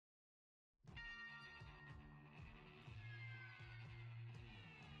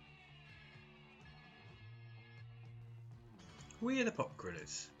We are the Pop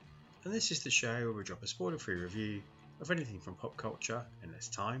Grillers, and this is the show where we drop a spoiler-free review of anything from pop culture in less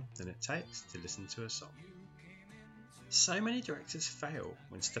time than it takes to listen to a song. So many directors fail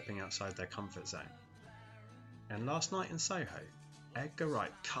when stepping outside their comfort zone. And last night in Soho, Edgar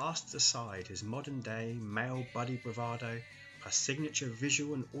Wright casts aside his modern-day male buddy bravado, plus signature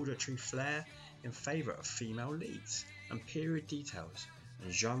visual and auditory flair in favour of female leads and period details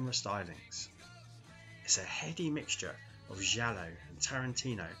and genre stylings. It's a heady mixture of giallo and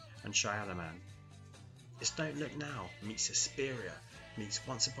Tarantino and Shyamalan. It's Don't Look Now meets Suspiria meets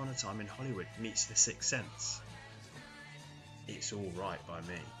Once Upon a Time in Hollywood meets The Sixth Sense. It's all right by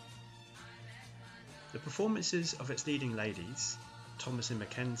me. The performances of its leading ladies, Thomasin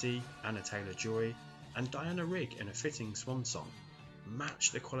McKenzie, Anna Taylor-Joy, and Diana Rigg in a fitting swan song,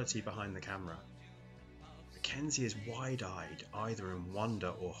 match the quality behind the camera. McKenzie is wide-eyed either in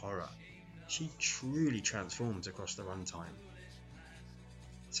wonder or horror. She truly transforms across the runtime.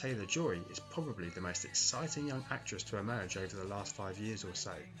 Taylor-Joy is probably the most exciting young actress to emerge over the last 5 years or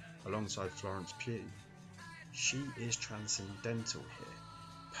so, alongside Florence Pugh. She is transcendental here,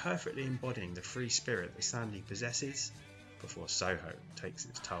 perfectly embodying the free spirit that Sandy possesses before Soho takes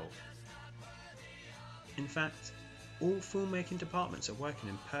its toll. In fact, all filmmaking departments are working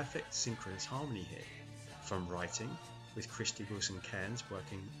in perfect synchronous harmony here, from writing, with Krysty Wilson-Cairns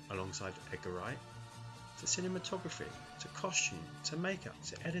working alongside Edgar Wright, to cinematography, to costume, to makeup,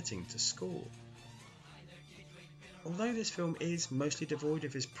 to editing, to score. Although this film is mostly devoid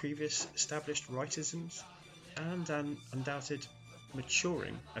of his previous established writerisms and an undoubted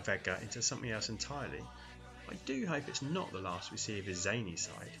maturing of Edgar into something else entirely, I do hope it's not the last we see of his zany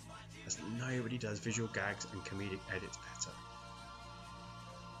side, as nobody does visual gags and comedic edits better.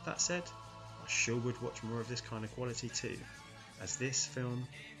 That said, I sure would watch more of this kind of quality too, as this film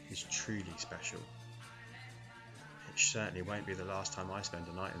is truly special. It certainly won't be the last time I spend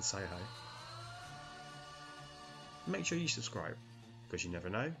a night in Soho. Make sure you subscribe, because you never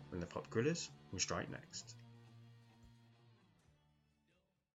know when the Pop Grillers will strike next.